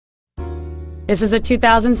This is a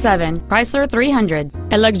 2007 Chrysler 300,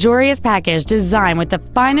 a luxurious package designed with the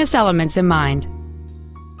finest elements in mind.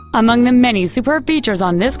 Among the many superb features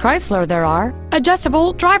on this Chrysler there are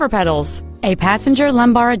adjustable driver pedals, a passenger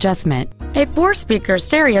lumbar adjustment, a 4-speaker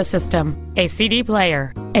stereo system, a CD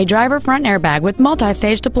player, a driver front airbag with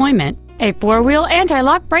multi-stage deployment, a 4-wheel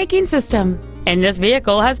anti-lock braking system, and this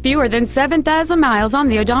vehicle has fewer than 7,000 miles on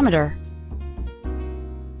the odometer.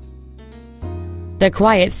 The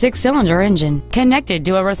quiet 6-cylinder engine, connected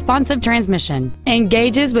to a responsive transmission,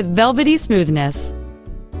 engages with velvety smoothness.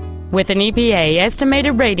 With an EPA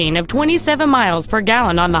estimated rating of 27 miles per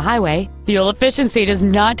gallon on the highway, fuel efficiency does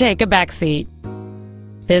not take a backseat.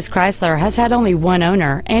 This Chrysler has had only one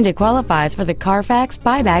owner and it qualifies for the Carfax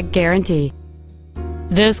buyback guarantee.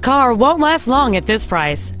 This car won't last long at this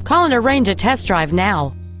price. Call and arrange a test drive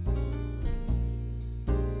now.